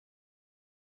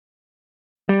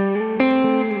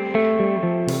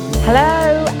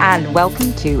Hello and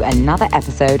welcome to another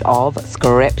episode of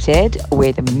Scripted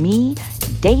with me,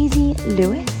 Daisy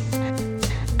Lewis.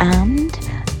 And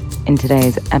in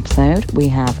today's episode, we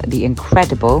have the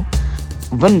incredible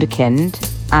wunderkind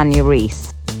Anya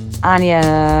Reiss.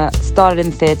 Anya started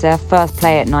in theatre, first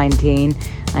play at 19,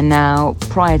 and now,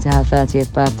 prior to her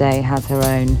 30th birthday, has her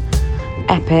own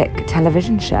epic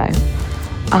television show,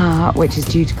 which is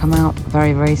due to come out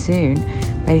very, very soon,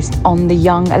 based on the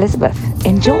young Elizabeth.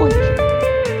 Enjoy!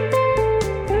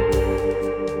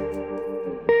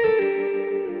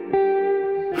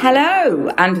 Hello,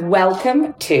 and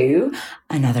welcome to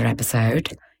another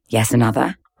episode, yes,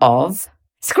 another, of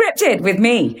Scripted with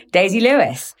me, Daisy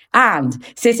Lewis, and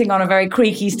sitting on a very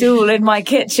creaky stool in my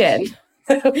kitchen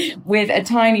with a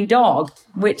tiny dog,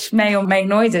 which may or make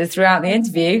noises throughout the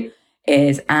interview,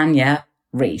 is Anya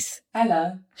Reiss.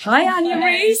 Hello. Hi, Anya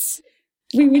Reiss.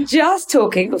 We were just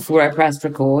talking before I pressed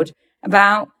record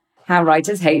about how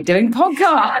writers hate doing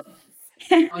podcasts.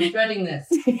 I'm dreading this.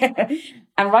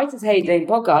 And writers hate doing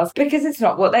podcasts because it's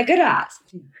not what they're good at.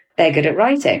 They're good at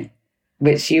writing,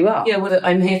 which you are. Yeah, well,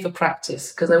 I'm here for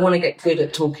practice because I want to get good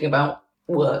at talking about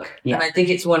work. Yeah. And I think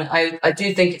it's I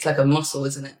do think it's like a muscle,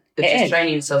 isn't it? It's It just is.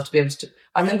 training yourself to be able to.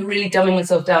 I remember really dumbing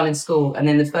myself down in school, and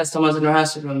then the first time I was in a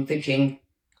rehearsal room thinking,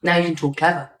 now you can talk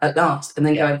clever at last. And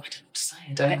then going, I don't know what to say.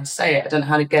 I don't know how to say it. I don't know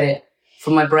how to get it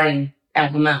from my brain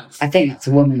out my mouth. I think that's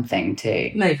a woman thing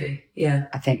too. Maybe, yeah.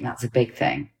 I think that's a big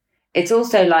thing. It's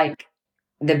also like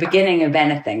the beginning of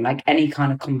anything, like any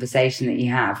kind of conversation that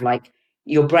you have, like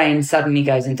your brain suddenly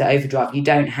goes into overdrive. You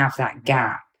don't have that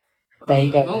gap. There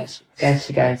you go. Oh. There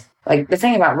she goes. Like the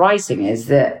thing about writing is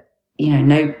that,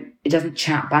 it doesn't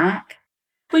chat back.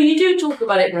 Well, you do talk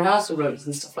about it in rehearsal rooms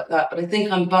and stuff like that, but I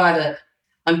think I'm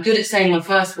good at saying my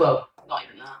first, well, not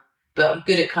even that, but I'm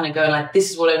good at kind of going like, this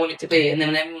is what I want it to be. And then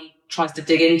when everyone tries to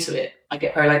dig into it, I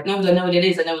get very like, no, I know what it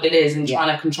is, and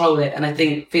trying to control it. And I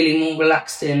think feeling more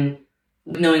relaxed in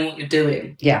knowing what you're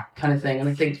doing, kind of thing. And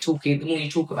I think the more you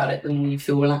talk about it, the more you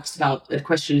feel relaxed about the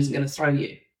question isn't going to throw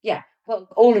you. Yeah. Well,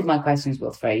 all of my questions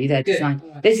will throw you. They're designed.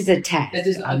 Right. This is a test.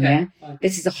 Okay.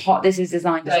 This is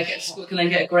designed. Can I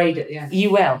get a grade at the end?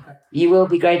 You will. Okay. You will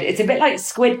be graded. It's a bit like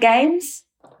Squid Games,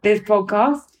 this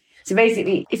podcast. So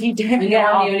basically, if you don't I'm get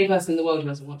the only person in the world who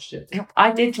hasn't watched it.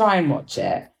 I did try and watch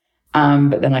it,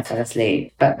 but then I fell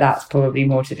asleep. But that's probably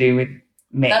more to do with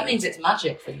me. That means it's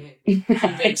magic for you. You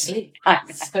don't sleep.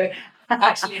 So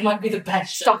actually, it might be the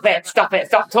best. Stop it.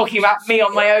 Stop talking about me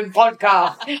on my own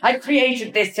podcast. I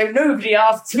created this so nobody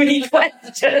asks me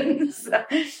questions.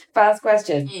 First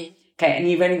question. Okay, and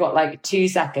you've only got like 2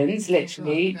 seconds,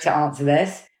 literally, to answer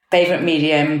this. Favourite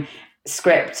medium,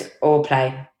 script or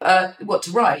play? What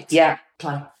to write? Yeah.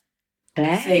 Play.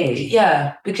 Play?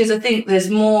 Yeah, because I think there's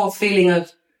more feeling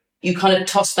of you kind of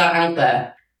toss that out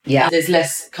there. Yeah. There's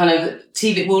less kind of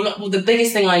TV. Well, the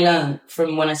biggest thing I learned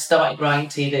from when I started writing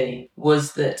TV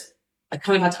was that I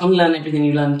kind of had to unlearn everything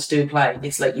you learned to do a play.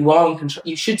 It's like you are in control.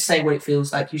 You should say what it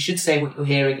feels like. You should say what you're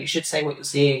hearing. You should say what you're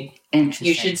seeing. Interesting.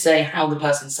 You should say how the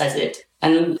person says it.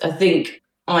 And I think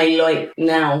I like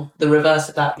now the reverse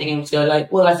of that, being able to go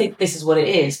like, well, I think this is what it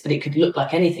is, but it could look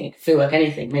like anything. It could feel like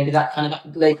anything. Maybe that kind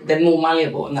of, like, they're more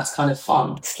malleable and that's kind of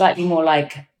fun. Slightly more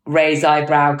like raised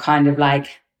eyebrow, kind of like,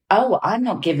 oh, I'm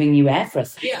not giving you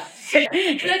everything. Yeah.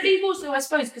 But I think also, I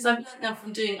suppose, because I've learned now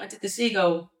from I did The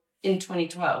Seagull in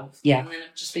 2012. Yeah. And then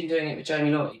I've just been doing it with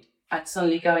Jamie Lloyd. And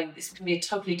suddenly going, this can be a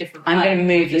totally different I'm play. going to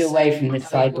move you away from this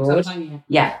sideboard.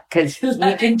 Yeah, because you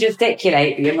can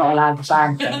gesticulate, but you're not allowed to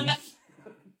bang things.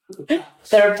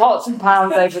 There are pots and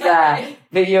pans over there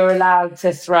that you're allowed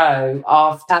to throw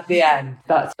off at the end.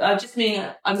 I just mean,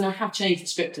 I have changed the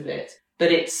script a bit,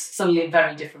 but it's suddenly a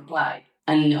very different play.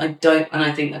 And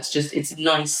I think that's just, it's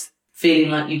nice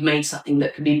feeling like you've made something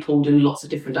that can be pulled in lots of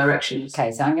different directions.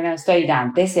 Okay, so I'm going to slow you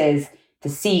down. This is The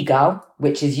Seagull,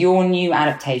 which is your new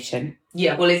adaptation.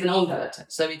 Yeah, well, it's an old adaptation.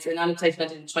 So it's an adaptation I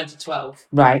did in 2012.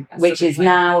 Right, which is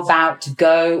now about to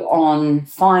go on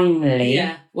finally.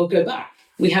 Yeah, we'll go back.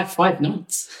 We had 5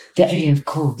 nights. Yeah, of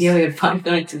course. Yeah, we had 5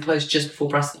 nights in close just before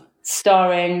press night.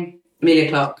 Starring... Amelia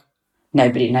Clark.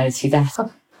 Nobody knows who that is.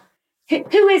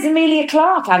 Who is Amelia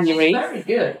Clark, Anya Reiss? Very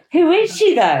good. Who is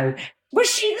she, though? Was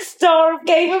she the star of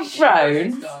Game of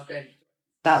Thrones?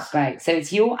 That's great. So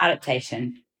it's your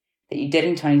adaptation that you did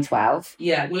in 2012.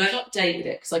 Yeah, well, I've updated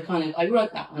it because I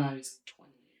wrote that when I was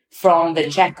 20. From the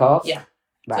Chekhov? Yeah.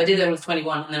 Right. So I did that when I was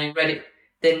 21 and then I read it.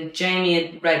 Then Jamie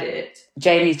had read it.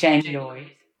 Jamie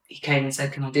Lloyd. He came and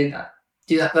said, can I do that?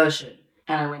 Do that version?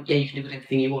 And I went, yeah, you can do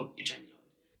anything you want. You're Jamie Lloyd.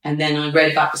 And then I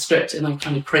read back the script and I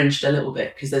kind of cringed a little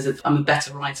bit because I'm a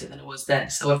better writer than I was then.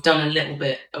 So I've done a little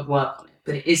bit of work on it.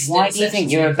 but it is. Why do you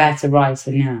think you're a better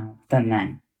writer now than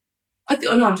then?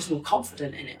 I'm just more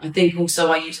confident in it. I think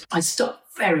also I stuck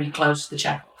very close to the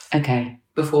Chekhov. Okay.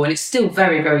 Before, and it's still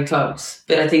very, very close.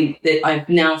 But I think that I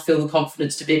now feel the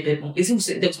confidence to be a bit more.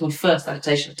 That was my first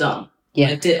adaptation I've done.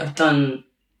 Yeah. I've done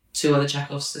 2 other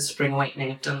Chekhovs, The Spring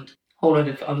Awakening. I've done a whole load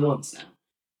of other ones now.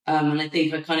 And I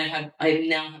think I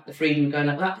now have the freedom of going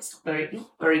like, well, it's not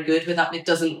very good with that. It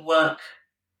doesn't work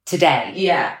today.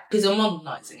 Yeah, because I'm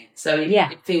modernising it. So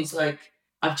it feels like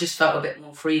I've just felt a bit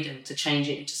more freedom to change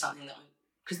it into something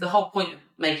because the whole point of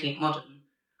making it modern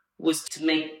was to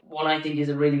make what I think is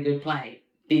a really good play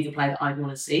be the play that I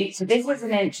want to see. So this is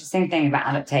an interesting thing about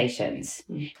adaptations,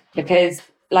 because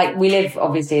like we live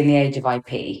obviously in the age of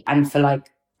IP, and for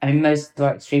most of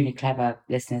our extremely clever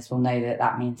listeners will know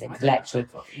that means intellectual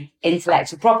property.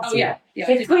 Oh, yeah.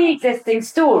 So pre-existing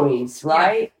stories,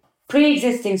 right? Yeah.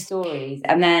 Pre-existing stories,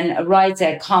 and then a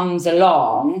writer comes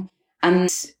along and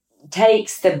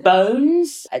takes the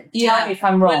bones. Tell me if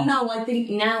I'm wrong. Well, no, I think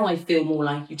now I feel more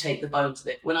like you take the bones of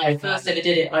it. When I first ever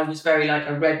did it, I was very I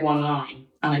read one line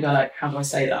and I go how do I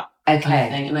say that?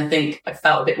 Okay. And I think I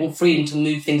felt a bit more freedom to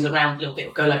move things around a little bit,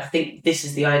 or go I think this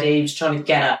is the idea he was trying to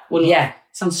get at. Well, it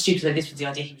sounds stupid that this was the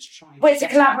idea he was trying to Well, it's a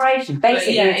collaboration.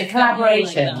 Basically, it's a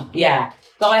collaboration. Yeah.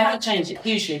 But I haven't changed it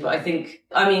hugely, but I think,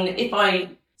 if I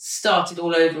started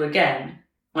all over again,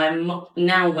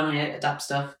 now when I adapt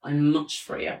stuff, I'm much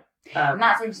freer. And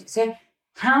that's interesting. So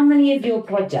how many of your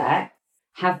projects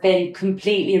have been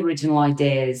completely original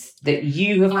ideas that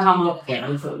you have come up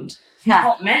with?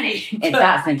 Not many.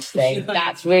 That's interesting.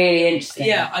 That's really interesting.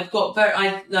 Yeah, I've got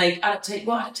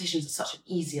adaptations are such an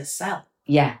easier sell.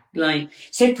 Yeah.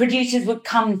 So producers would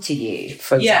come to you,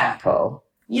 for example.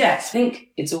 Yes, I think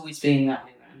it's always been that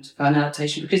way around for an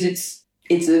adaptation, because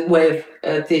it's a way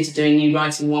of theatre doing new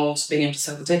writing while also being able to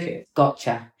sell the tickets.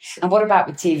 Gotcha. And what about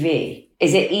with TV?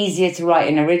 Is it easier to write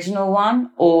an original one,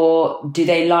 or do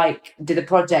the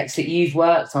projects that you've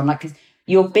worked on, because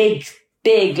you're big,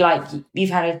 you've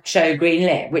had a show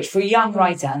greenlit, which for a young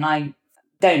writer, and I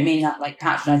don't mean that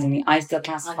patronisingly, I still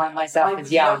classify myself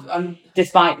as young,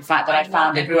 despite the fact that I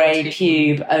found a grey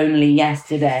pube only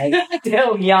yesterday.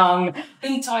 Still young.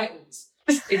 In titles.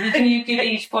 If you give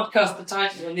each podcast the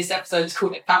title, and this episode's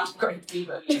called "It Found a Grey Pube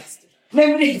Only Yesterday."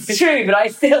 No, but it's true, but I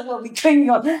still will be clinging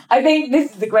on. I think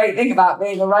this is the great thing about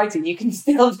being a writer. You can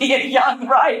still be a young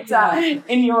writer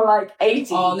in your 80s.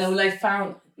 Oh, no,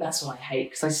 that's what I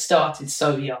hate, because I started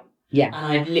so young. Yeah. And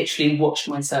I've literally watched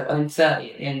myself, I'm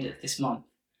 30 at the end of this month,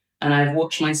 and I've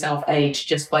watched myself age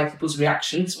just by people's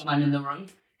reactions when I'm in the room.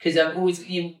 Because I'm always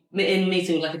in a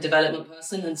meeting with a development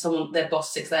person, and their boss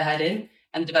sticks their head in,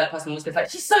 and the development person always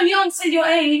goes she's so young, say your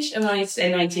age. And when I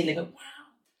say 19, they go, wow.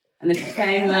 And then it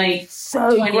became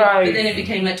so 20, great. But then it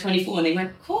became 24, and they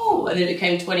went, cool. And then it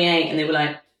became 28, and they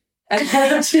were and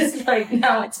then just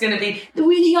now it's going to be the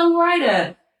really young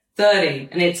writer, 30.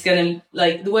 And it's going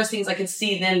to, the worst thing is I can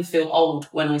see them feel old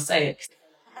when I say it.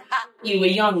 You were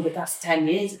young, but that's 10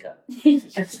 years ago.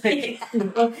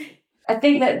 I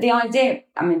think that the idea,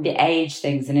 the age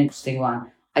thing's an interesting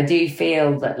one. I do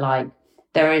feel that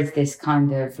there is this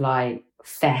kind of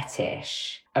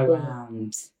fetish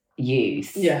around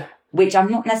youth. Yeah. Which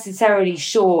I'm not necessarily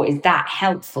sure is that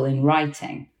helpful in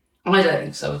writing. I don't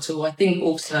think so at all. I think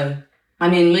also,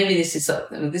 maybe this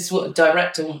is what a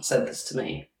director once said this to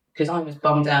me, because I was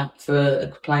bummed out for a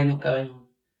play not going on.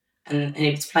 And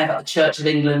it was a play about the Church of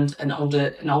England and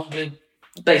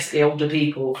basically older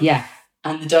people. Yeah.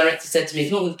 And the director said to me,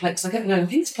 it's not with the play, because I kept going, I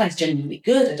think this play's genuinely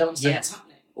good. I don't understand what's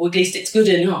happening. Or at least it's good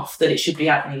enough that it should be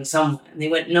happening somewhere. And they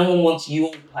went, no one wants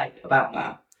your play about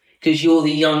that, because you're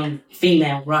the young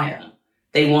female writer.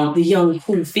 They want the young,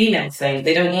 cool female thing.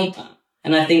 They don't want that.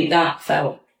 And I think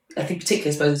particularly,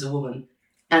 I suppose, as a woman,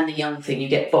 and the young thing, you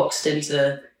get boxed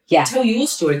into tell your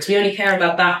story, because we only care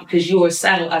about that because you're a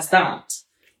sell as that.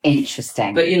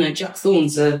 Interesting. But, Jack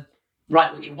Thorne's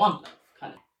write what you want,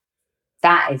 kind of.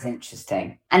 That is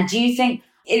interesting. And do you think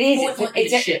it is?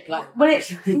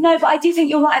 No, but I do think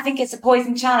you're right. I think it's a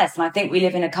poison chalice. And I think we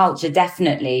live in a culture,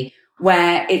 definitely,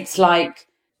 where it's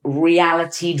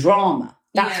reality drama.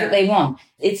 That's what they want.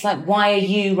 It's why are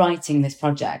you writing this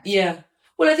project? Yeah.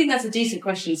 Well, I think that's a decent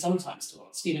question sometimes to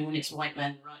ask, when it's white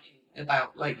men writing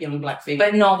about, young black females.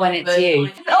 But not when it's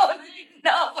you.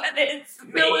 Not when it's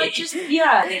me. No, I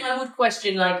think I would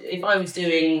question, if I was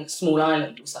doing Small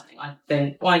Island or something, I'd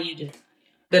think, why are you doing that?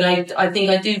 But I think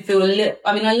I do feel a little...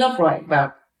 I love writing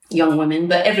about young women,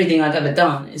 but everything I've ever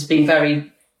done has been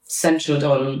very centred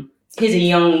on, here's a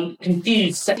young,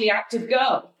 confused, sexually active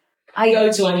girl. I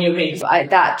go to a new people.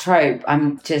 That trope,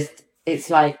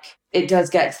 it's it does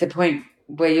get to the point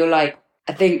where you're I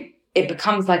think it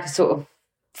becomes like a sort of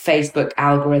Facebook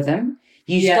algorithm.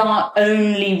 You Yeah. start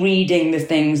only reading the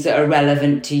things that are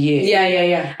relevant to you.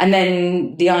 Yeah. And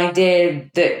then the idea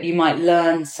that you might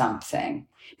learn something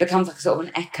becomes like sort of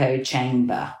an echo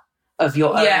chamber of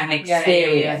your own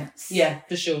experience. Yeah,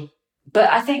 for sure. But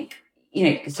I think,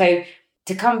 so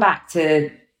to come back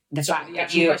to the fact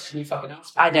that you fucking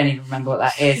asked me. I don't even remember what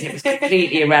that is. It was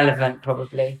completely irrelevant,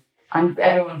 probably. And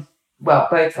everyone, well,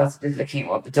 both of us are just looking at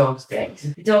what the dog's doing. So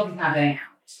the dog is having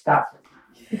that's what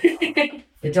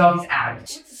the dog is out.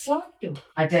 What's the slide?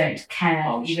 I don't care.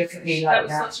 Oh, you look at me like that.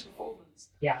 That was such a performance.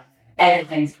 Yeah.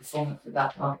 Everything's performance with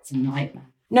that dog. It's a nightmare.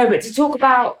 No, but to talk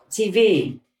about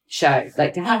TV shows,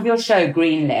 like to have your show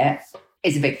greenlit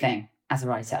is a big thing as a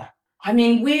writer. I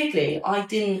mean, weirdly, I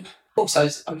didn't. Also,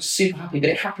 I was super happy, but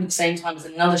it happened at the same time as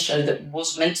another show that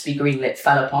was meant to be greenlit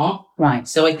fell apart. Right.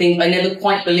 So I think I never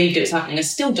quite believed it was happening. I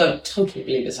still don't totally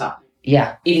believe it's happening.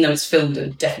 Yeah. Even though it's filmed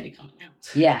and definitely coming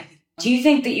out. Yeah. Do you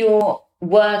think that your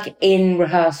work in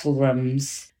rehearsal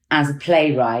rooms as a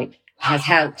playwright has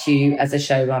helped you as a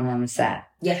showrunner on a set?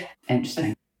 Yeah.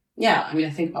 Interesting. Yeah, I mean,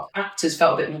 I think actors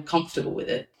felt a bit more comfortable with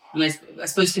it. And I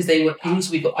suppose because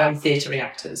we've got very theatre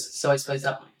actors, so I suppose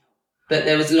that might help. But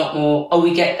there was a lot more,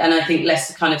 and I think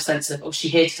less kind of sense of, she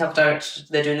here to tell the director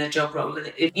they're doing their job role.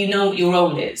 If you know what your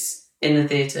role is in the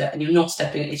theatre and you're not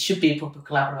it should be a proper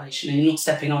collaboration and you're not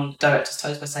stepping on the director's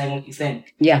toes by saying what you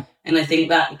think. Yeah. And I think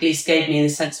that at least gave me the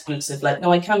sense of like,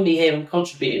 no, I can be here and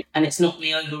contribute and it's not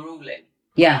me overruling.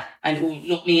 Yeah. And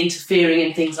not me interfering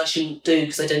in things I shouldn't do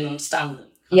because I didn't understand them.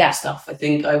 Stuff. I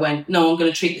think I went, no, I'm going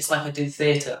to treat this like I do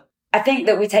theatre. I think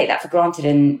that we take that for granted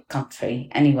in country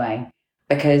anyway,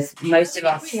 because most of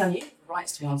us... We have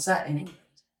rights to be on set in England.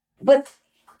 But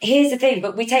here's the thing,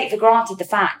 but we take for granted the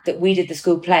fact that we did the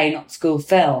school play, not the school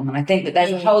film. And I think that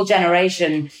there's a whole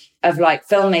generation of like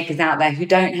filmmakers out there who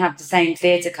don't have the same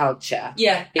theatre culture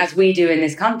as we do in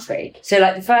this country. So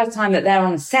like the first time that they're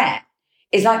on a set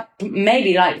is like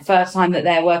maybe like the first time that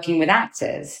they're working with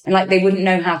actors and like they wouldn't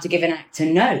know how to give an actor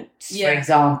notes, for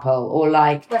example, or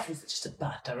like... Reference is just a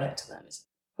bad director then, isn't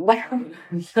it?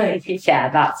 Well, yeah,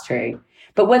 that's true.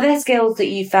 But were there skills that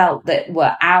you felt that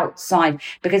were outside?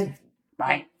 Because,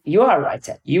 right, you are a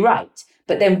writer, you write.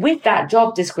 But then with that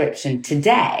job description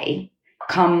today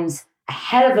comes a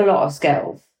hell of a lot of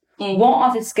skills. What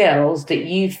are the skills that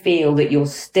you feel that you're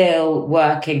still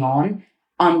working on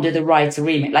under the writer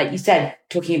remit? Like you said,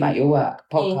 talking about your work,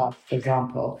 podcast, for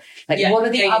example. Like, what are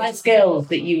the other skills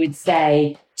that you would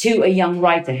say to a young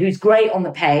writer who's great on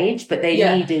the page, but they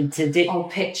needed to do... Oh,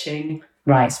 pitching.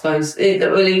 Right. I suppose.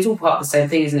 It's all part of the same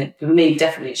thing, isn't it? For me,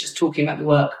 definitely, it's just talking about the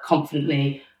work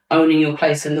confidently, owning your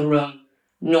place in the room,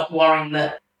 not worrying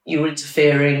that you're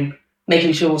interfering,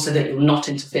 making sure also that you're not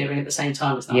interfering at the same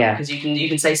time as that. Yeah. Because you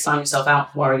can say sign yourself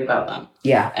out worrying about that.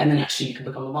 Yeah. And then actually you can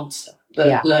become a monster.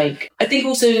 But I think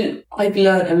also I've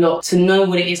learned a lot to know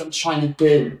what it is I'm trying to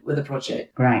do with a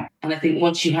project. Right. And I think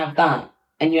once you have that,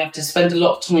 and you have to spend a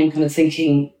lot of time kind of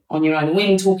thinking on your own, and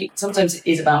when talking, sometimes it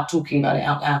is about talking about it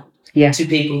out loud to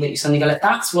people that you suddenly go like,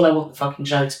 that's what I want the fucking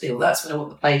show to be, or that's what I want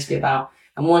the play to be about.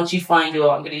 And once you find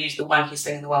I'm going to use the wankiest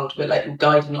thing in the world, but like your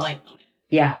guiding light on it.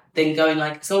 Yeah. Then going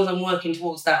like, as long as I'm working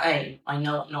towards that aim, I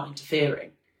know I'm not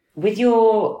interfering. With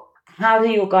how do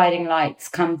your guiding lights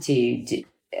come to you?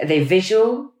 Are they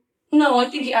visual? No, I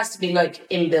think it has to be like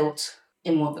inbuilt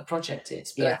in what the project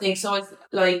is. But I think so.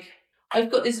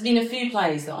 There's been a few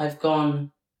plays that I've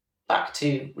gone back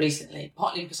to recently,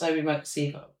 partly because I rewrote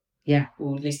SIBO. Yeah.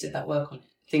 Or at least did that work on it.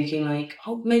 Thinking like,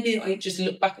 maybe I just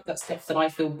look back at that stuff that I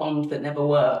feel bombed that never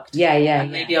worked. Yeah.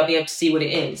 And maybe I'll be able to see what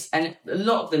it is. And a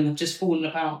lot of them have just fallen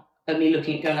about at me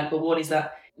looking at going like, well, what is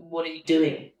that? What are you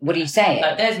doing? What are you saying?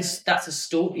 Like, that's a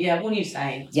story. Yeah, what are you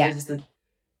saying? Yeah.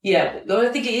 I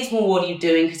think it is more what are you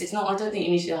doing, because it's not, I don't think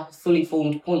you need to have a fully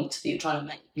formed point that you're trying to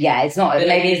make. Yeah, it's not,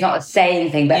 it's not a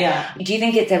saying thing, but do you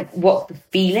think it's what's the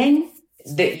feeling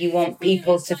that you want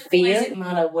people to feel? Does it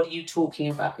matter what are you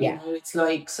talking about? Yeah. You know, it's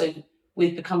like, so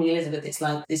with Becoming Elizabeth, it's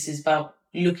like, this is about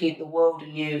looking at the world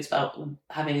anew. It's about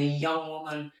having a young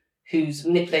woman who's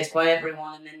manipulated by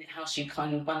everyone, and then how she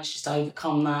kind of manages to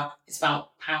overcome that. It's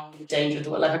about power and the danger of the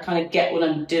world. Like, I kind of get what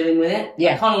I'm doing with it.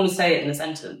 Yeah. I can't always say it in a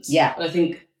sentence. Yeah. But I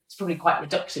think it's probably quite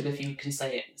reductive if you can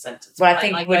say it in a sentence. Well, I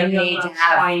think you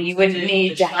wouldn't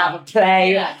need to have a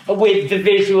play with the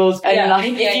visuals,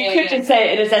 and if you could just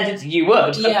say it in a sentence, you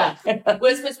would. Yeah. Well,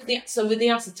 I suppose with the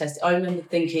acid test, I remember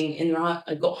thinking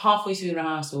I got halfway through the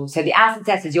rehearsals. So the acid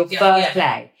test is your first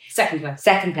play.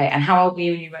 Second play. And how old were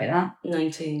you when you wrote that?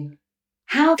 19.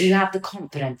 How do you have the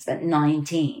confidence at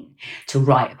 19 to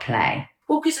write a play?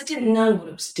 Well, because I didn't know what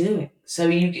I was doing. So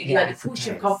you push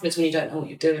your confidence when you don't know what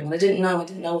you're doing. And I didn't know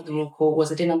what the Royal Court was.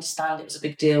 I didn't understand it was a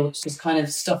big deal. It was kind of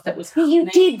stuff that was happening. You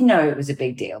did know it was a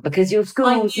big deal because your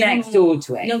school was next door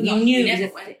to it. No, you knew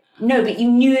it was no, but you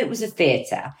knew it was a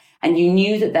theatre and you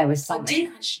knew that there was something. I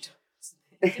didn't actually.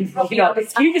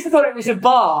 You just thought it was a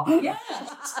bar. Yeah.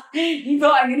 You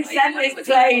thought, I'm going to send this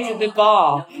play to the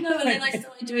bar. No, and then I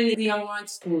started doing the young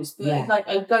writers course. But it's like,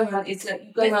 I go around, you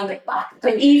go around the back.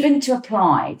 But even to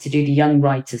apply to do the young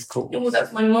writers course. Well,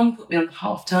 that's my mum put me on the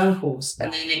half-term course.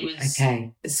 And then it was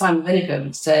Simon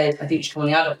Winnicombe said, I think you should come on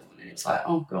the adult one. And it's like,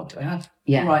 oh, God, do I have to?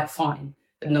 Yeah. Right, fine.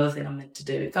 Another thing I'm meant to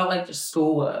do. It felt like just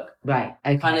schoolwork. Right,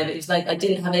 okay. Kind of, it was like I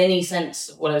didn't have any sense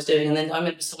of what I was doing. And then I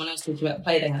remember someone else talking about a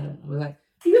play they had. And I was like,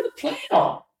 you have a play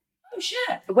on? Oh,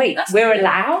 shit. Wait, we're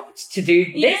allowed to do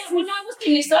this? Yeah, well, no, I was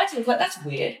really excited. I was like, that's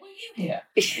weird. Why are you here?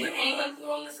 We're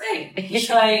on the thing. It's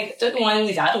like, I don't know why all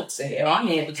these adults are here. I'm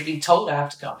here because I've been told I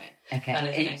have to come in. Okay, kind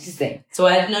of interesting. So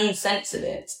I had no sense of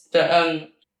it.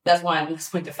 But that's my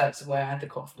defense of where I had the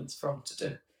confidence from to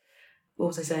do. What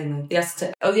was I saying then? The acid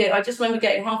test. Oh, yeah, I just remember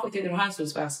getting halfway through the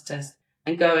rehearsals for acid test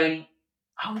and going,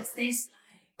 oh, it's this.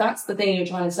 That's the thing you're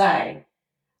trying to say.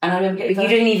 And I remember getting... But you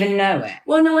didn't even know it.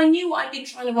 Well, no, I knew what I'd been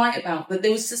trying to write about, but there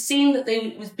was a scene that they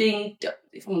was being,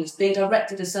 if I'm honest, being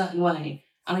directed a certain way.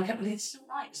 And I kept thinking, this isn't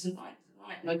right, this isn't right, this isn't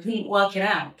right. And I couldn't work it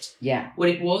out. Yeah. What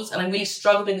it was. And I really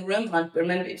struggled in the room. And I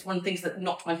remember it's one of the things that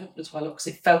knocked my confidence quite a lot because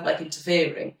it felt like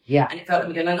interfering. Yeah. And it felt like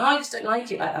me going, no, I just don't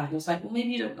like it like that. And I was like, well, maybe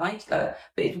you don't like it like that.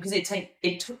 But it's because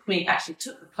it took the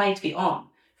play to be on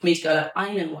for me to go, like,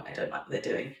 I know what I don't like what they're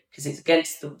doing because it's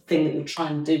against the thing that you're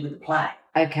trying to do with the play.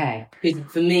 Okay. Because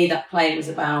for me, that play was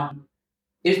about...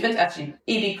 It was meant to actually...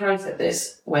 E.B. Crow said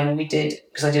this when we did...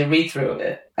 Because I did a read-through of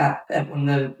it at one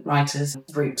of the writers'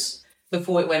 groups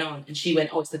before it went on. And she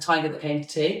went, oh, it's the tiger that came to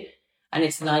tea. And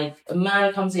it's like a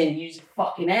man comes in, uses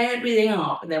fucking everything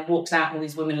up, and then walks out and all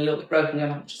these women a little bit broken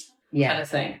going, like, just kind of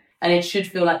thing. And it should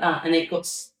feel like that. And it got...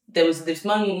 There was this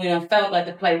moment when I felt like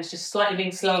the play was just slightly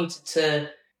being slanted to...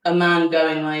 a man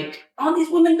going like, aren't these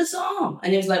women bizarre?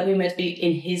 And it was like we were meant to be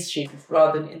in his shoes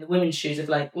rather than in the women's shoes of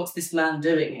like, what's this man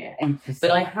doing here? But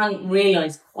I hadn't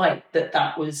realised quite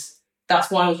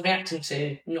that's why I was reacting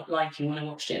to not liking when I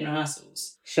watched it in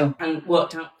rehearsals. Sure. And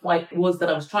worked out quite was that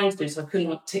I was trying to do, so I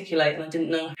couldn't articulate and I didn't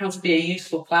know how to be a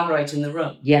useful collaborator in the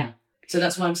room. Yeah. So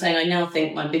that's why I'm saying I now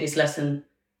think my biggest lesson,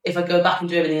 if I go back and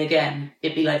do everything again,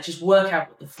 it'd be like just work out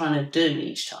what they're trying to do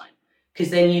each time. Because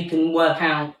then you can work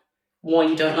out why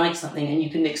you don't like something and you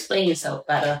can explain yourself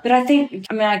better. But I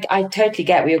totally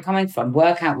get where you're coming from.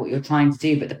 Work out what you're trying to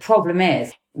do. But the problem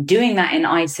is doing that in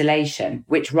isolation,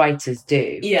 which writers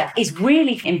do, is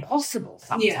really impossible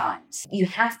sometimes. You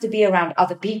have to be around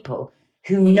other people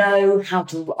who know how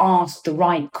to ask the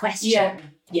right question.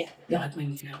 Yeah, I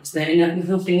mean, there's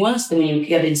nothing worse than when you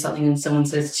get in something and someone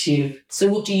says to you, so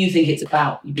what do you think it's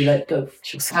about? You'd be like, go,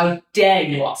 how dare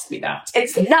you ask me that?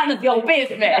 It's none of your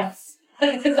business.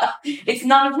 It's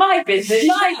none of my business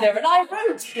either, and I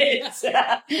wrote it.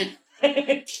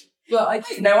 Well, I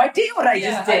have no idea what I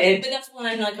just did. But that's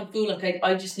why I feel like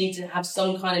I just need to have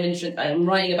some kind of interest. I'm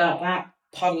writing about that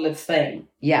puddle of fame.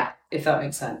 Yeah. If that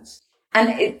makes sense. And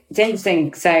it's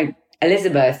interesting. So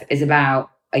Elizabeth is about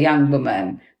a young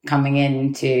woman coming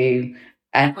into...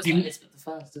 Elizabeth the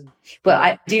First, isn't it? Well,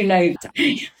 I do know... So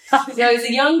it's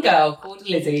a young girl called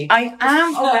Lizzie. I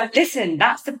am... listen,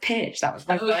 that's the pitch. That was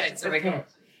my pitch.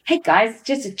 Hey, guys, it's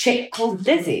just a chick called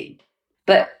Lizzie.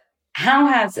 But how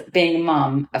has being a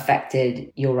mum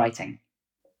affected your writing?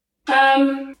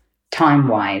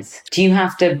 Time-wise. Do you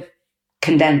have to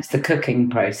condense the cooking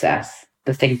process,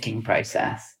 the thinking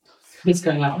process? He's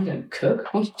going like, I don't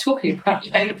cook. What are you talking about?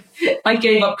 I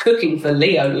gave up cooking for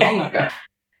Leo long ago.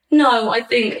 No, I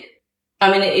think...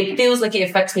 it feels like it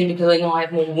affects me because I know I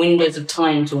have more windows of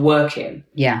time to work in.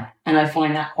 Yeah. And I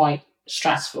find that quite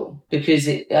stressful because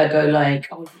I go like,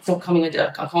 oh, it's not coming,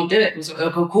 I can't do it. Because,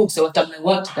 oh, cool, so I've done my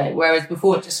work today. Whereas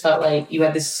before it just felt like you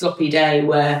had this sloppy day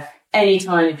where any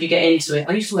time if you get into it,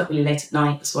 I used to work really late at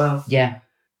night as well. Yeah.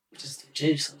 I just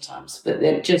do sometimes. But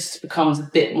then it just becomes a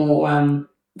bit more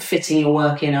fitting your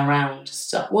work in around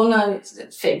stuff. Well, no, it's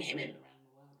fitting him in.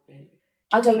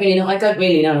 I don't really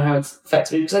know how it's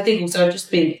affected me because I think also I've just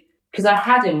been, because I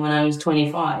had him when I was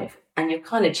 25 and you're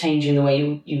kind of changing the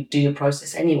way you do your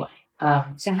process anyway.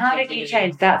 So how did you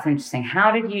change? That's interesting.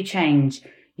 How did you change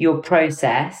your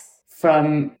process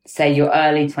from, say, your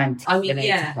early 20s to the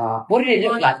later part? What did it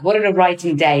look like? What did a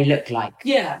writing day look like?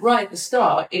 Yeah, right at the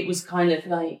start, it was kind of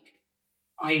like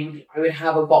I would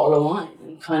have a bottle of wine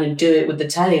and kind of do it with the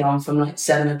telly on from like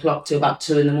 7 o'clock to about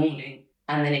 2 in the morning.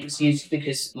 And then it was used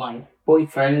because my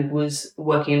boyfriend was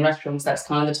working in restaurants. That's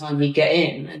kind of the time he'd get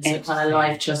in. And so kind of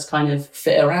life just kind of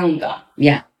fit around that.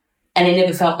 Yeah. And it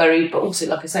never felt very, but also,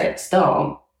 like I say, at the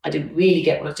start, I didn't really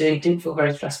get what I was doing. It didn't feel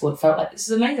very stressful. It felt like, this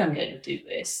is amazing, I'm getting to do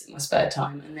this in my spare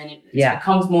time. And then it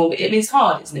becomes more, it's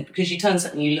hard, isn't it? Because you turn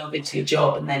something you love into your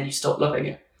job and then you stop loving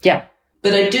it. Yeah.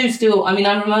 But I do still, I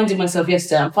reminded myself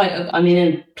yesterday, I'm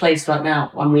in a place right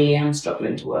now where I really am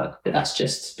struggling to work. But that's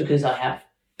just because I have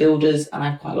builders and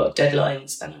I have quite a lot of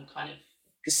deadlines and I'm kind of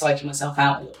psyching myself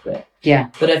out a little bit.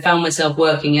 Yeah. But I found myself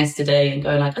working yesterday and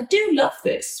going like, I do love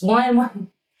this. Why am I...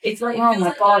 It's like, oh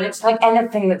my God, it's like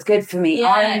anything that's good for me.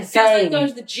 Yeah, I'm it feels like saying. going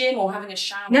to the gym or having a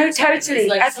shower. No, totally. It's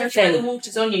like everything. the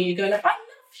water's on you, you go like, I love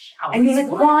showers. And you're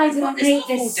like, why did I make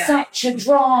this such a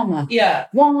drama? Yeah.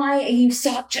 Why are you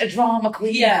such a drama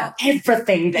queen? Yeah.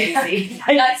 Everything, Daisy.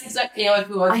 That's exactly how I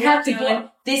feel. I had to go.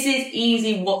 This is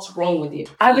easy, what's wrong with you?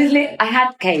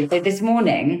 So this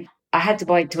morning, I had to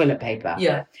buy toilet paper.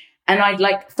 Yeah. And I'd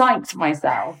psyched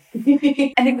myself.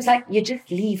 And it was like, you're just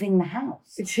leaving the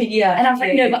house. Yeah. And I was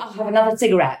like, no, but I'll have another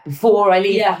cigarette before I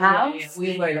leave the house. Yeah.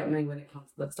 We're very like me when it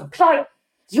comes to that stuff. Like,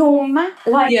 you're mad.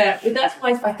 Yeah, but that's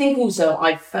why I think also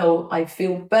I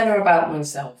feel better about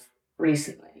myself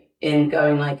recently in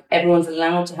going like, everyone's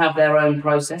allowed to have their own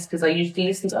process. Because I used to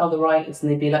listen to other writers and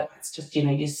they'd be like, it's just,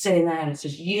 you're sitting there and it's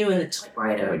just you and the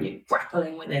typewriter and you're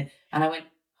grappling with it. And I went,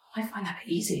 I find that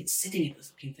easy. It's sitting in the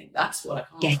fucking thing. That's what I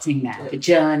can't. Getting there, the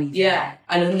journey. Yeah.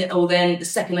 And then the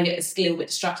second I get a little bit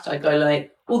distracted, I go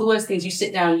like, all the worst things, you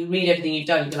sit down, you read everything you've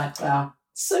done, you go like, wow,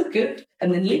 so good.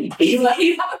 And then leave. You're like,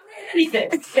 you haven't read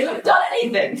anything. You haven't done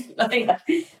anything.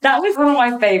 That was one of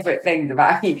my favourite things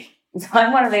about you.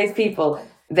 I'm one of those people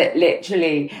that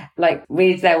literally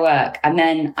reads their work and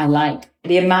then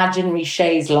the imaginary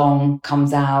chaise longue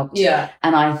comes out. Yeah.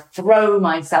 And I throw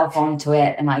myself onto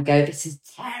it and I go, this is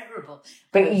terrible.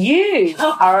 But you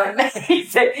are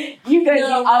amazing. You go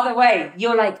the other way.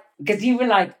 You're because you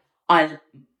were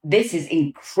this is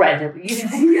incredible.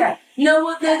 Yeah.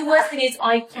 No, the worst thing is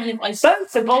I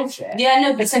both are bullshit. Yeah,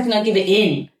 no, but the second I give it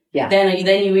in, yeah. Then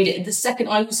you read it. The second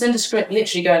I will send a script,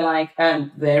 literally go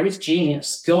there is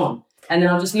genius, gone. And then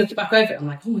I'll just look it back over it. I'm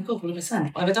like, oh my God, what have I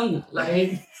sent? Why have I done that?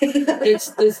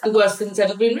 It's the worst thing that's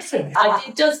ever been written.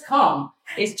 It does come.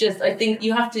 It's just, I think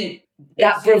you have to...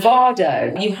 That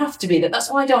bravado. You have to be that.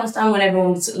 That's why I don't understand when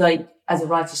everyone's as a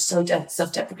writer, so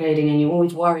self-deprecating and you're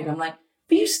always worried. I'm like,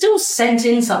 but you still sent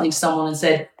in something to someone and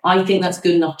said, I think that's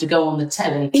good enough to go on the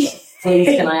telly. Please,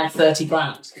 can I have 30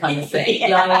 grand kind of thing?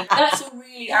 Yeah. That's a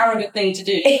really arrogant thing to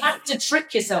do. You have to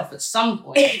trick yourself at some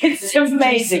point. It's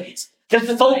amazing. The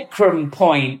fulcrum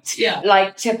point.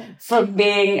 Yeah. From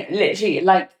being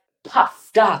literally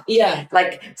puffed up. Yeah.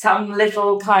 Some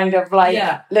little kind of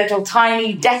little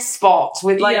tiny despot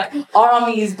with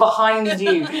armies behind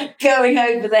you going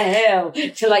over the hill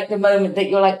to the moment that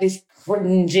you're this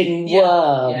cringing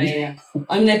worm. Yeah.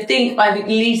 I think I've at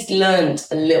least learned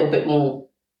a little bit more.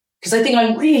 Because I think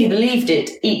I really believed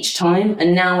it each time,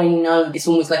 and now I know it's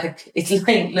almost it's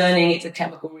like learning it's a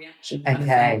chemical reaction.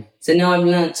 Okay. So now I've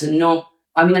learned to not.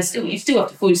 You still have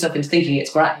to fool yourself into thinking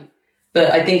it's great,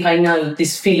 but I think I know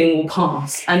this feeling will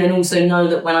pass, and then also know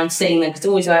that when I'm sitting there, because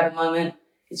always I have a moment.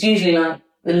 It's usually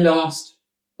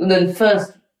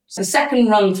the second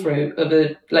run through of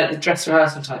the dress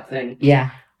rehearsal type thing.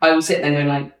 Yeah. I will sit there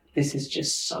and go this is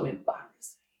just so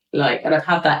embarrassing. And I've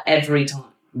had that every time.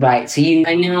 Right, so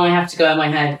and now I have to go in my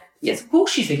head, yes, of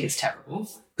course you think it's terrible,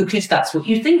 because that's what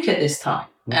you think at this time.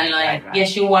 And right.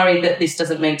 Yes, you're worried that this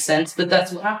doesn't make sense, but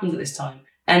that's what happens at this time.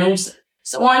 And also,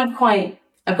 so I've got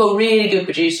a really good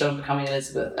producer on Becoming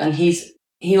Elizabeth, and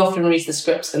he often reads the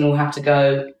scripts and will have to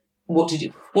go, what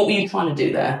were you trying to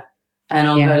do there? And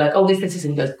I'll go this,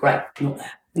 and he goes, great, not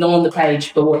there. Not on the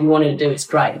page, but what you wanted to do is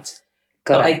great.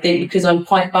 But I think because I'm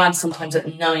quite bad sometimes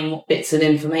at knowing what bits of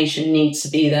information needs to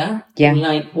be there. Yeah.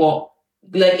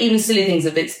 Even silly things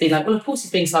of it's been well, of course he's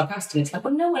being sarcastic. It's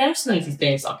well, no one else knows he's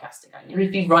being sarcastic.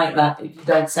 If you write that, if you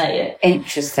don't say it.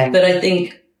 Interesting. But I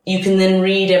think you can then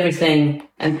read everything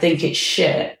and think it's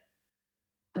shit.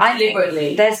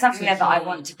 Deliberately. There's something there that I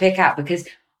want to pick out because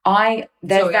slightly,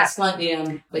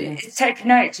 but yeah. Take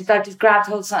notes. I just grabbed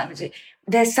hold of something.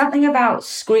 There's something about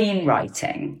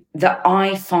screenwriting that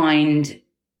I find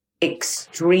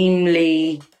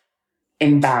extremely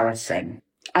embarrassing.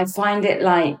 I find it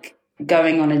like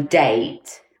going on a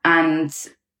date and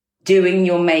doing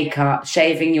your makeup,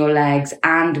 shaving your legs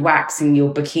and waxing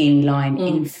your bikini line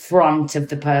in front of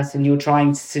the person you're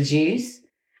trying to seduce.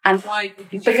 And why?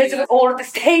 Because of all of the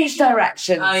stage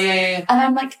directions. Oh, yeah. And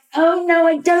I'm like, oh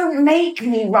no, don't make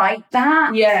me write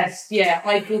that. Yes, yeah.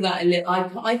 I feel that a little.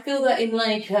 I feel that in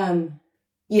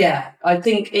Yeah, I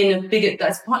think in a bigger,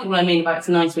 that's partly what I mean about it's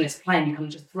nice when it's playing, you can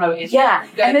just throw it in. Yeah,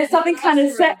 and there's something kind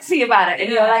of sexy about it,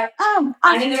 and you're like,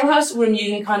 And in the rehearsal room,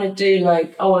 you can kind of do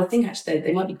like, oh, I think actually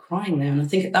they might be crying there, and I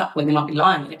think at that point they might be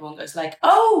lying, and everyone goes like,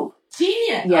 oh,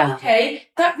 genius, Yeah. okay,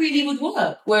 that really would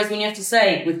work. Whereas when you have to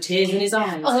say, with tears in his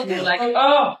eyes, you're like,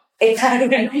 oh.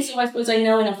 And also, I suppose I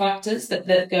know enough actors that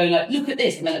go like, look at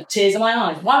this, and then like, tears in my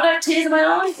eyes. Why would I have tears in my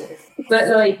eyes? But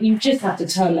like, you just have to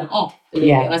turn that off.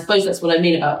 Yeah. And I suppose that's what I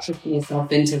mean about tricking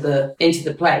yourself into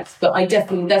the place. But I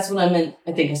definitely, that's what I meant.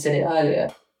 I think I said it earlier.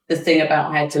 The thing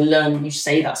about how to learn, you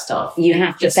say that stuff. You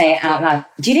have to say it out loud.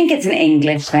 Do you think it's an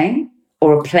English thing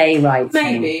or a playwright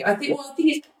thing? Maybe. I think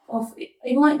it's off.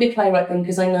 It might be a playwright thing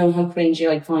because I know how cringy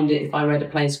I'd find it if I read a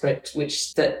play script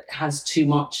that has too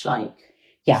much like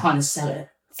trying to sell it.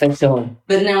 For sure.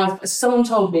 But now, if someone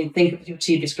told me, think of your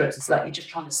TV scripts, it's like you're just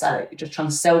trying to sell it. You're just trying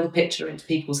to sell the picture into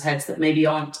people's heads that maybe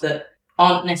aren't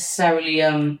necessarily.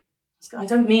 I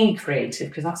don't mean creative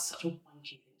because that's such a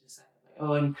wanky thing to say. Like,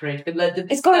 oh, I'm creative. But like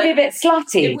it's got to be a bit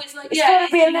slutty. It's got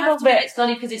to be a little bit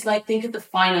slutty because it's like think of the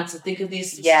finance and think of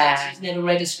these steps. She's never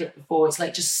read a script before. It's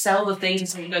like just sell the things and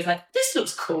someone goes like, this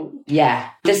looks cool. Yeah,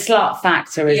 the slut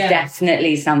factor is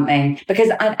definitely something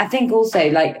because I think also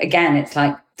like again it's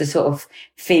like the sort of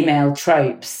female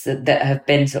tropes that have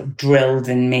been sort of drilled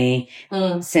in me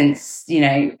since,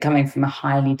 coming from a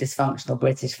highly dysfunctional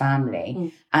British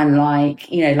family. And like,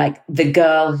 like the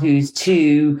girl who's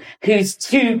too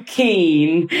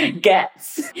keen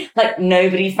gets, like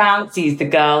nobody fancies the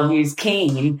girl who's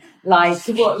keen. Like,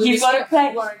 you've got to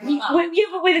play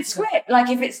with a script. Like,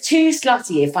 if it's too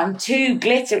slutty, if I'm too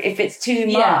glitter, if it's too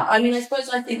much. Yeah, I mean, I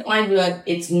think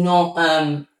it's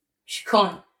not, she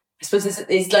can't. I suppose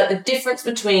it's like the difference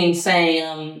between saying,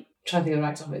 I'm trying to think of the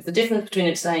right topic. The difference between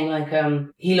it saying like,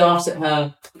 he laughs at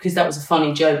her because that was a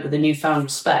funny joke with a newfound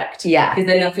respect. Yeah. Because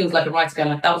then that feels like a writer going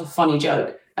like, that was a funny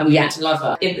joke and we meant to love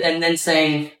her. And then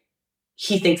saying,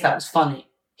 he thinks that was funny.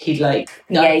 He'd like,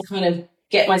 kind of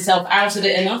get myself out of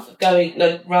it enough of going,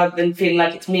 like, rather than feeling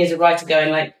like it's me as a writer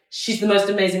going like, she's the most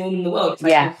amazing woman in the world. It's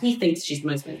like, he thinks she's the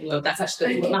most amazing in the world. That's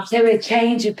actually what matters. So a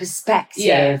change of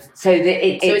perspective. So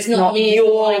that it's not me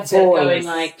your voice going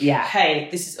like, yeah. Hey,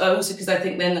 this is also because I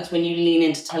think then that's when you lean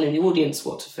into telling the audience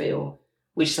what to feel,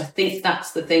 which I think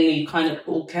that's the thing you kind of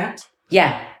balk at.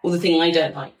 Yeah. Or the thing I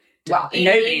don't like. Well,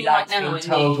 nobody likes being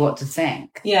told what to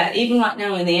think. Yeah, even right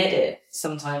now in the edit,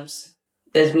 sometimes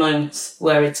there's moments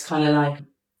where it's kind of like,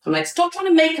 I'm like, stop trying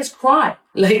to make us cry.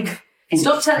 Like,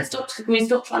 stop trying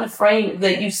to frame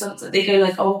that you something. They go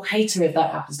like, oh, hate her if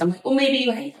that happens. I'm like, well, maybe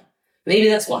you hate her. Maybe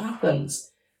that's what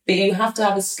happens. But you have to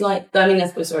have a slight. I mean,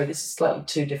 this is slightly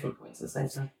two different points at the same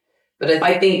time. But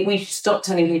I think we should stop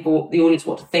telling people, the audience,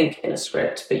 what to think in a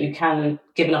script. But you can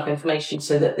give enough information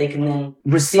so that they can then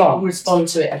respond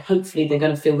to it, and hopefully they're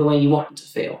going to feel the way you want them to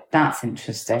feel. That's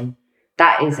interesting.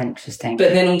 That is interesting.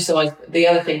 But then also, the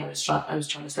other thing I was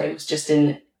trying to say was just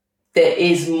there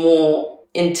is more.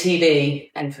 In TV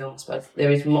and films, both,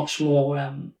 there is much more,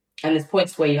 and there's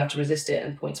points where you have to resist it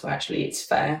and points where actually it's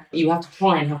fair. You have to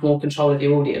try and have more control of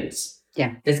your audience.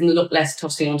 Yeah. There's a lot less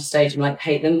tossing on stage and like,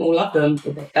 hate them or love them.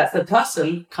 That's the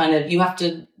person, kind of, you have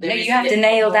to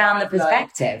nail down the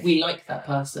perspective. Like, we like that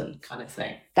person kind of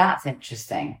thing. That's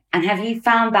interesting. And have you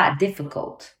found that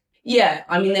difficult? Yeah,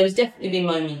 I mean, there was definitely been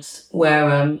moments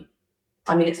where,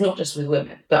 it's not just with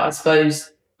women, but I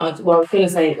suppose... I was going to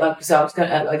say,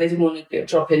 they didn't want to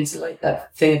drop into like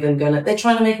that thing of them going like, they're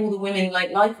trying to make all the women like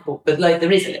likeable, but like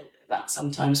there is a little bit of that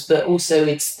sometimes. But also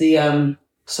it's the,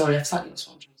 sorry, I've slightly lost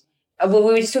what I'm trying to say. Well,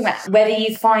 we were just talking about whether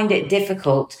you find it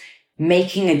difficult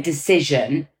making a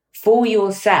decision for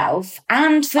yourself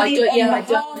and for the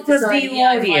audience.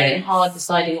 I find it hard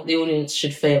deciding what the audience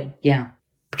should feel. Yeah,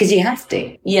 because you have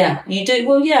to. Yeah, you do.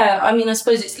 Well, yeah, I mean, I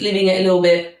suppose it's leaving it a little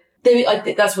bit. I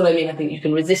think that's what I mean. I think you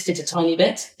can resist it a tiny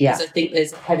bit. Yeah. Because I think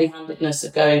there's a heavy-handedness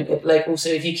of going, like, also,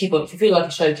 if you feel like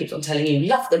a show keeps on telling you,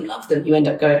 love them, you end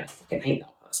up going, I fucking hate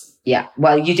that person. Yeah.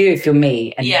 Well, you do if you're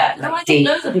me. And I think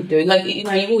loads of people do. Like, you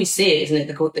always see it, isn't it?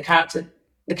 The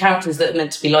characters that are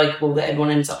meant to be likeable that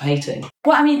everyone ends up hating.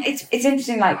 Well, I mean, it's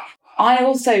interesting. Like, I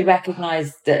also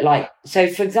recognise that, like, so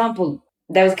for example,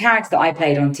 there was a character that I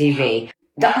played on TV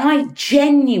that I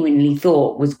genuinely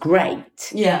thought was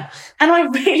great. Yeah. And I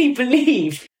really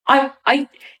believe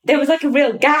there was like a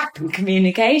real gap in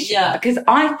communication. Yeah. Because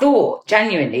I thought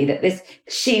genuinely that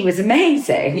she was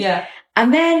amazing. Yeah.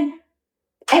 And then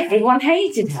everyone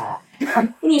hated her.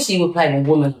 Well, also you were playing a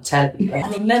woman on television.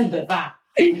 I remember that.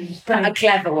 A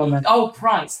clever woman. Oh,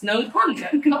 Christ. No wonder.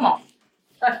 Come on.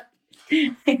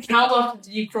 How often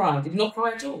did you cry? Did you not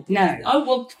cry at all? No. Oh,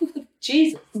 well,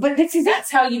 Jesus. But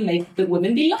That's how you make the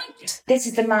women be liked. this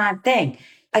is the mad thing.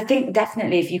 I think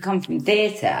definitely if you come from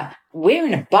theatre, we're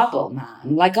in a bubble,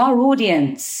 man. Like, our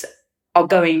audience are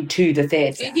going to the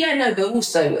theatre. Yeah, no, but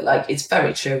also, like, it's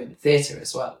very true in theatre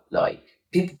as well. Like,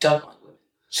 people don't like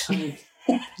women.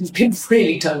 People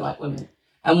really don't like women.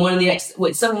 And one of the it's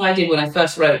something I did when I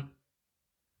first wrote.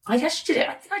 I actually did it.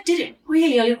 I think I did it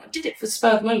really early. I did it for Spur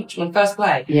of the Moment, which was my first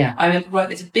play. Yeah. I remember, right,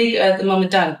 there's a big, the mum and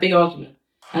dad, a big argument.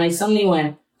 And I suddenly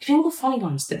went, give all the funny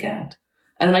ones to Gad.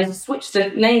 And then I switched the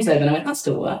names over and I went, that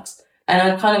still works. And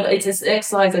I kind of, it's an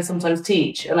exercise I sometimes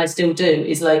teach, and I still do,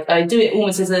 is like, I do it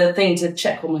almost as a thing to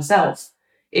check on myself,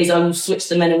 is I will switch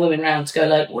the men and women around to go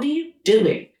like, what are you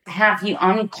doing? Have you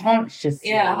unconsciously?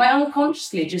 Yeah, have I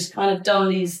unconsciously just kind of done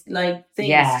these like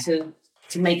things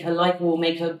to make her likable, or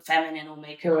make her feminine, or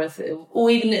make her, or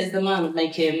even as the man,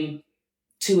 make him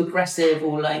too aggressive,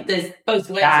 or like, there's both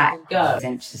ways it can go. That's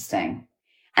interesting.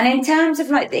 And in terms of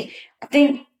like I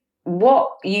think what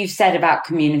you've said about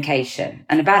communication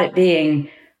and about it being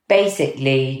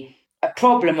basically a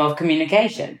problem of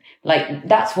communication, like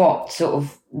that's what sort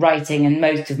of writing and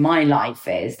most of my life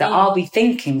is, that I'll be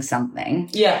thinking something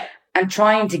and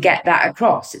trying to get that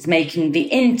across. It's making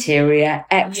the interior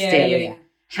exterior. Yeah.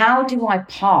 How do I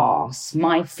pass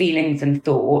my feelings and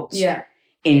thoughts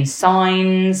in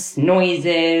signs,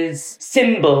 noises,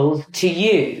 symbols to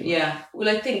you? Yeah. Well,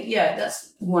 I think,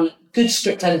 that's one. Good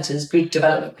script editors, good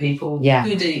development people,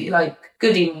 good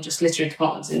even just literary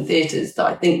departments in theatres, that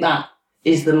I think that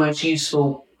is the most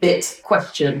useful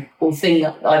question or thing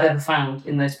that I've ever found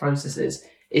in those processes,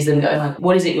 is them going like,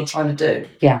 what is it you're trying to do?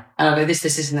 Yeah. And I'll go,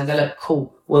 this, and they'll go like,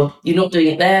 cool. Well, you're not doing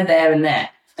it there, and there.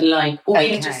 And like, or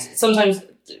even just sometimes,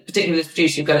 particularly with this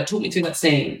producer, you've got to talk me through that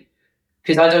scene,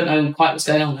 because I don't know quite what's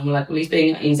going on. And we're like, well,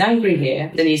 he's angry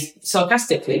here. Then he's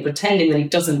sarcastically pretending that he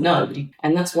doesn't know.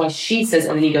 And that's why she says,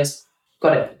 and then he goes,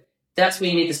 got it. That's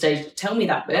where you need the stage to tell me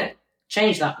that bit,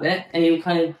 change that bit, and he'll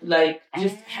kind of like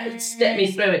just step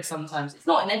me through it sometimes. It's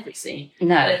not in every scene.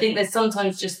 No. But I think there's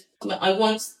sometimes just, I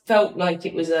once felt like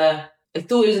it was I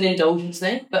thought it was an indulgence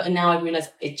thing, but now I realise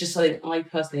it's just something I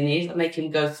personally need. I make him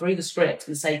go through the script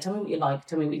and say, tell me what you like,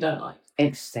 tell me what you don't like.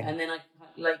 Interesting. And then I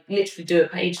like literally do a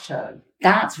page turn.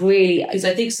 That's really, because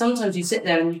I think sometimes you sit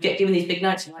there and you get given these big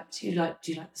notes. You're like, do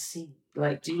you like the scene?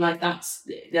 Like, do you like that?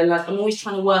 They're like, I'm always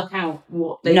trying to work out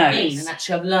what they mean, and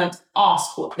actually I've learned to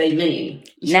ask what they mean.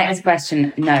 Next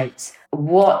question: notes.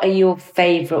 What are your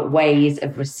favourite ways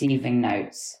of receiving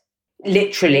notes?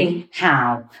 Literally,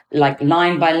 how? Like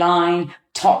line by line,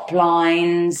 top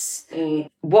lines.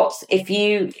 What's if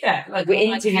you? Yeah, like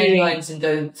we're interviewing lines and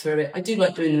go through it. I do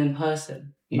like doing them in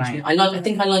person. Usually. Right. I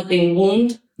think I like being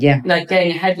warned. Yeah. Like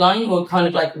getting a headline, or kind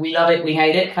of like, we love it, we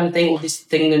hate it kind of thing, or this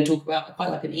thing I'm going to talk about. I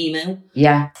quite like an email.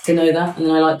 Yeah. To know that. And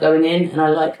then I like going in, and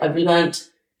I've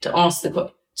learnt to ask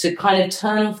to kind of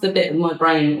turn off the bit of my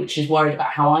brain which is worried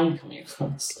about how I'm coming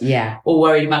across. Yeah. Or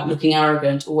worried about looking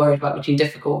arrogant, or worried about looking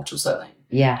difficult or something.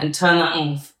 Yeah. And turn that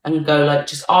off and go like,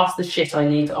 just ask the shit I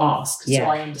need to ask so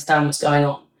I understand what's going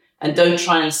on. And don't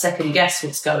try and second guess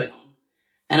what's going on.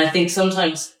 And I think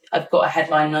sometimes I've got a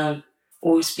headline note,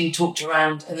 or it's been talked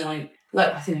around, and then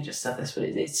I think I just said this, but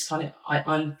it's kind of,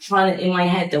 I'm trying to, in my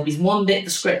head, there'll be one bit of the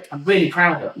script I'm really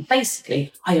proud of. And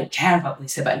basically, I don't care about what they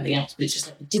say about anything else, but it's just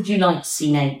like, did you like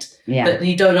scene 8? Yeah. But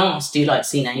you don't ask, do you like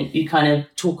scene 8? You kind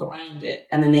of talk around it,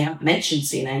 and then they haven't mentioned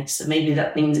scene 8, so maybe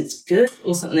that means it's good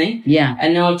or something. Yeah.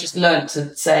 And now I've just learned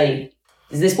to say,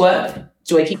 does this work?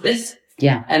 Do I keep this?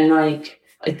 Yeah. And like,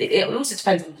 it also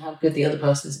depends on how good the other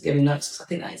person is at giving notes, because I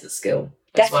think that is a skill.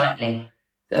 Definitely.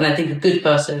 And I think a good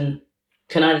person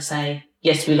can either say,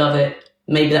 yes, we love it,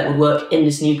 maybe that would work in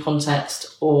this new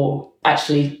context, or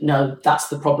actually, no, that's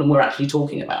the problem we're actually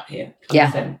talking about here. Kind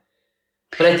of thing.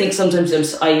 But I think sometimes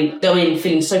I go in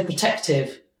feeling so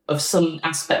protective of some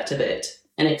aspect of it,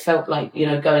 and it felt like,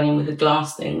 going in with a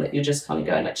glass thing, that you're just kind of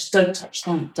going like, just don't touch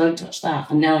that, don't touch that.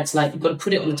 And now it's like, you've got to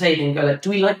put it on the table and go like, do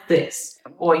we like this?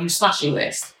 Or are you smashing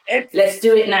this? Let's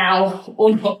do it now,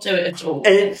 or not do it at all.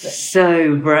 It's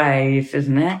so brave,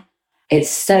 isn't it? It's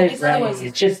so brave. Otherwise,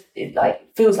 it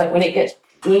feels like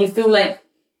when you feel like,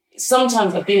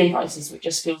 sometimes I've been in places where it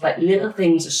just feels like little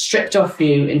things are stripped off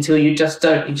you until you just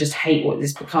hate what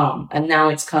this become. And now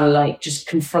it's kind of like just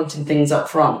confronting things up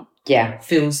front. Yeah.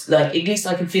 Feels like, at least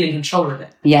I can feel in control of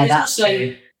it. Yeah, that's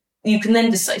true. You can then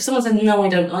decide, if someone says, no, I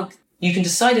don't like, you can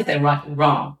decide if they're right or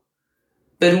wrong.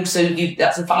 But also, they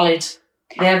have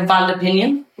a valid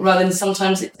opinion, rather than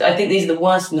sometimes, I think these are the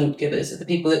worst note givers, are the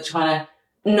people that try to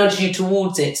nudge you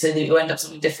towards it so that you end up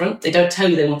something different. They don't tell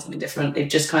you they want something different. They've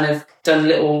just kind of done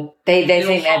little... They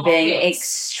think they're being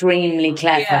extremely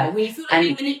clever. Yeah, when you feel like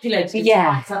you're manipulated to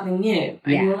write something new.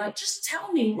 And you're like, just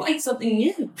tell me, write something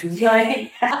new.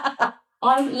 Like,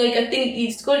 I think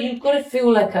you've got to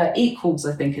feel like equals,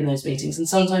 I think, in those meetings. And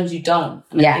sometimes you don't.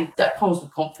 And I think that comes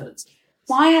with confidence.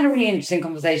 Well, I had a really interesting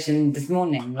conversation this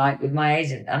morning, like with my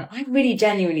agent. And I really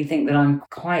genuinely think that I'm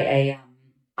quite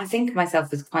I think of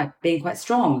myself as being quite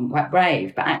strong and quite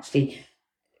brave, but actually,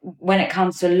 when it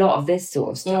comes to a lot of this sort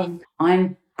of stuff,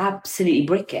 I'm absolutely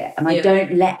brick it, and I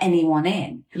don't let anyone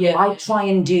in. I try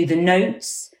and do the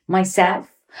notes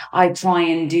myself. I try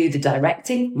and do the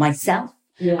directing myself.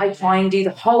 I try and do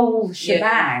the whole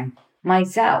shebang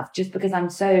myself, just because I'm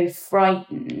so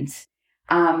frightened.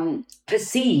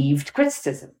 Perceived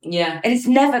criticism. And it's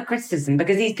never criticism,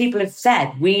 because these people have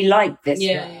said, we like this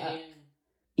work.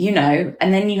 You know,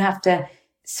 and then you have to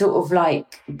sort of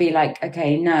like be like,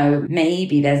 okay, no,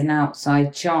 maybe there's an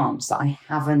outside chance that I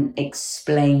haven't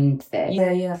explained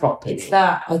this properly. It's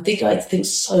that. I think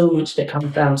so much of it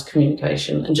comes down to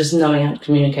communication and just knowing how to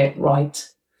communicate right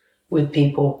with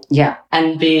people.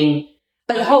 And being...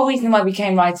 But the whole reason why we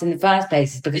came right in the first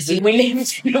place is because we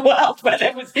lived in a world where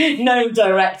there was no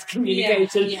direct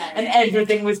communication and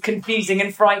everything was confusing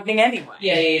and frightening anyway.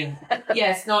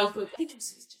 Yes, no,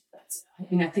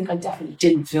 I think I definitely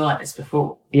didn't feel like this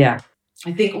before. I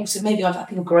think also maybe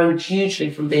I've grown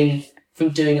hugely from doing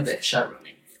a bit of show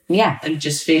running. And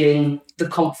just feeling the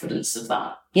confidence of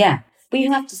that. But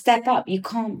you have to step up. You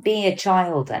can't be a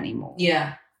child anymore.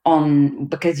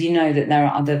 Because you know that there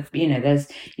are other,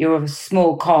 you're a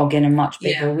small cog in a much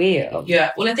bigger wheel.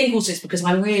 Well, I think also it's because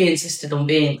I really insisted on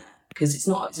being there, because it's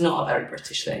not a very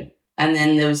British thing. And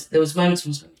then there was moments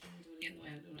when I was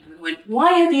went,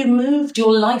 why have you moved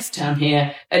your life down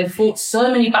here and fought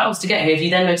so many battles to get here if you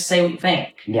then know to say what you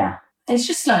think? And it's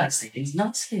just learning to say things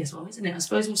nicely as well, isn't it? I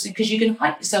suppose also because you can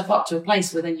hype yourself up to a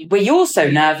place where then you're so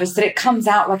nervous that it comes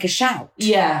out like a shout.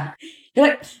 You're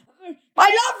like, I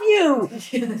love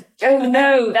you! Oh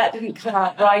no, that didn't come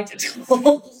out right at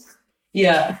all.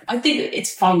 I think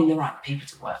it's finding the right people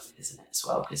to work with, isn't it, as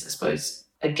well? Because I suppose,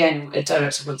 again, a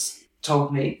director once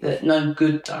told me that no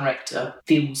good director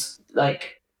feels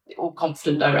like, or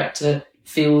confident director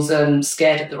feels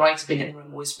scared of the writer being in the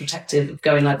room, or is protective of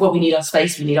going like, well, we need our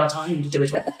space, we need our time to do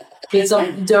it. Because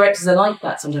some directors are like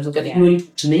that. Sometimes they'll go, you only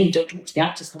talk to me, don't talk to the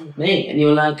actors, come with me. And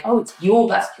you're like, oh, that's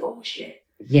your shit.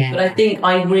 But I think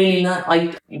I really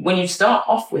know, when you start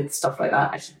off with stuff like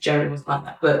that, actually Jerry wasn't like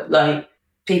that, but like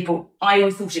people, I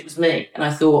always thought it was me, and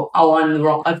I thought,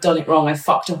 oh, I've done it wrong, I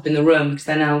fucked up in the room, because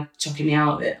they're now chucking me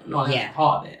out of it, I'm not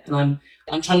part of it, and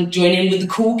I'm trying to join in with the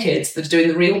cool kids that are doing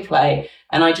the real play,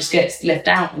 and I just get left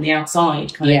out on the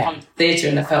outside, kind of coming to theatre,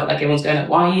 and I felt like everyone's going like,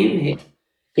 why are you here?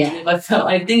 I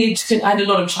think I had a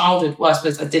lot of childhood. Well, I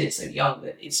suppose I did it so young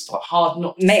that it's hard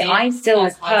not to see. I still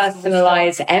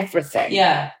personalise everything.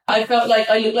 I felt like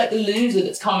I look like the loser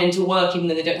that's come into work even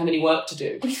though they don't have any work to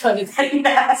do. Kind of sitting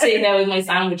there with my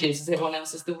sandwiches as everyone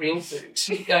else has the real food.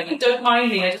 Going, don't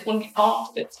mind me, I just want to be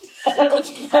part of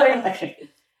it.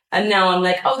 And now I'm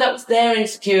like, oh, that was their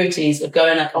insecurities of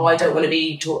going like, oh, I don't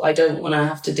want to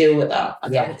have to deal with that. I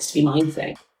want this to be my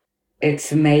thing.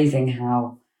 It's amazing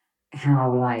how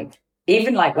like,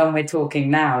 even like when we're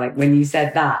talking now, like when you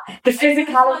said that, the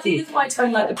physicality. I think that's why I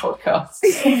don't like the podcast.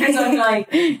 Because I'm like,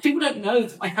 people don't know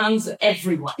that my hands are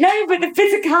everywhere. No, but the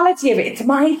physicality of it, it's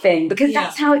my thing, because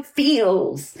that's how it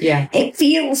feels. It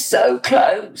feels so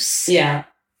close.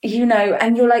 You know,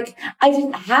 and you're like, I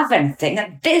didn't have anything,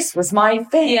 and this was my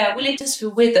thing. Well, it does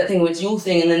feel weird, that thing where it's your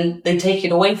thing and then they take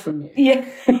it away from you.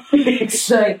 It's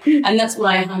like, and that's what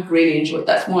I have really enjoyed.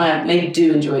 That's why I maybe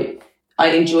do enjoy it.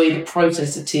 I enjoy the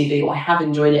process of TV, or I have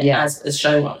enjoyed it as a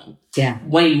showrunner.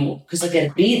 Way more, because I get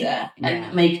to be there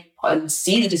and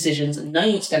see the decisions and know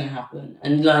what's going to happen.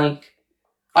 And like,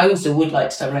 I also would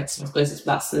like to direct, so I suppose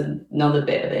that's another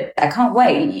bit of it. I can't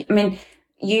wait. I mean,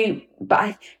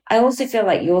 but I also feel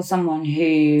like you're someone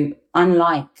who,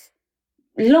 unlike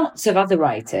lots of other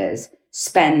writers,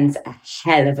 spends a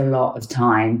hell of a lot of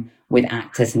time with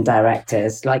actors and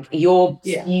directors. Like you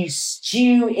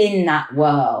stew in that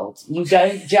world. You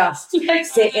don't just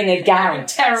sit in a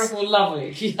garage. Terrible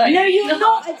lovely. No, you're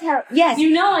not a terrible. Yes. You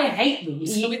know I hate them,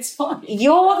 so it's fine.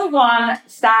 You're the one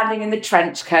standing in the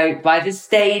trench coat by the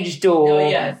stage door. Oh,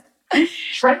 yes.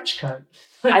 Trench coat.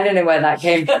 I don't know where that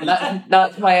came from.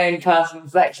 That's my own personal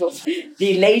sexual.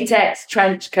 The latex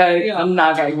trench coat. I'm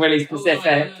now getting really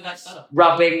specific. Oh,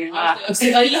 rubbing. I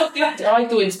love the actor. I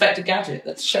thought Inspector Gadget.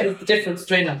 That shows the difference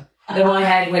between them. Then my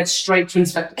head went straight to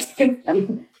Inspector.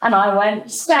 And I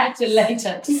went, Back to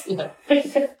later.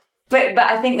 but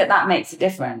I think that makes a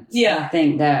difference. Yeah. I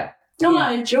think that... No,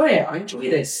 I enjoy it. I enjoy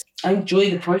this. I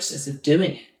enjoy the process of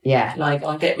doing it. Yeah. Like,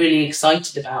 I get really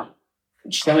excited about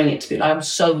showing it to people. I'm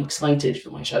so excited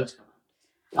for my show to come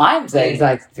out. I'm so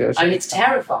excited for your show. I mean, it's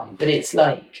terrifying, but it's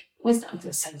like... Well, it's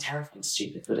not so terrifying,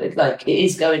 stupid, but it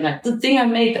is going like... The thing I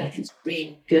made that I think is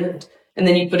really good. And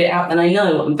then you put it out, and I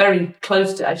know I'm very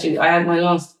close to... Actually, I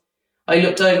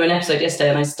looked over an episode yesterday,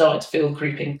 and I started to feel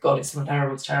creeping. God, it's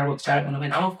terrible, it's terrible, it's terrible. And I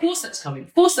went, oh, of course that's coming.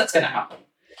 Of course that's going to happen.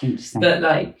 But,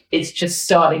 like, it's just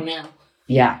starting now.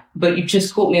 Yeah. But you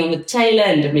just caught me on the tail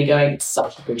end of me going, it's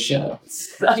such a good show.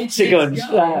 Such a good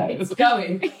show. It's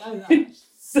going.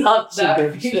 Such a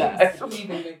good show.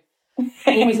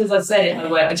 Almost as I said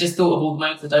it, I just thought of all the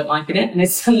moments I don't like in it, and it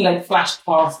suddenly like flashed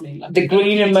past me. Like, The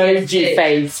green emoji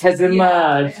face has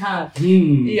emerged. Yeah, it had.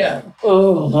 Mm. Yeah.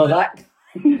 Oh, that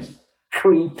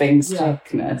creeping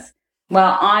sickness.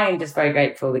 Well, I am just very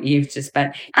grateful that you've just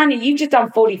spent... Annie, you've just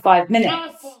done 45 minutes.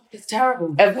 Oh, it's terrible.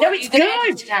 No, it's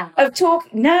good. Of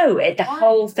talk... No, the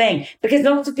whole thing. Because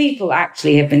lots of people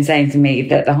actually have been saying to me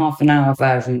that the half-an-hour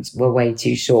versions were way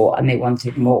too short and they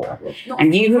wanted more.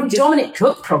 And you have just... Dominic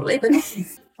Cook, probably, but...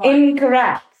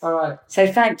 Incorrect. All right.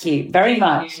 So thank you very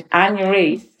much, Anne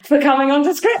Reese, for coming on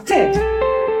to Scripted.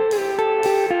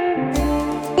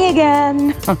 Me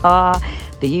again.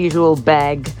 The usual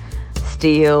beg,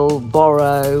 steal,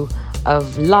 borrow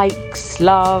of likes,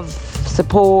 love,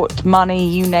 support, money,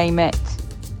 you name it.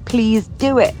 Please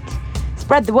do it.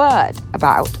 Spread the word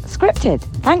about Scripted.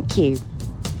 Thank you.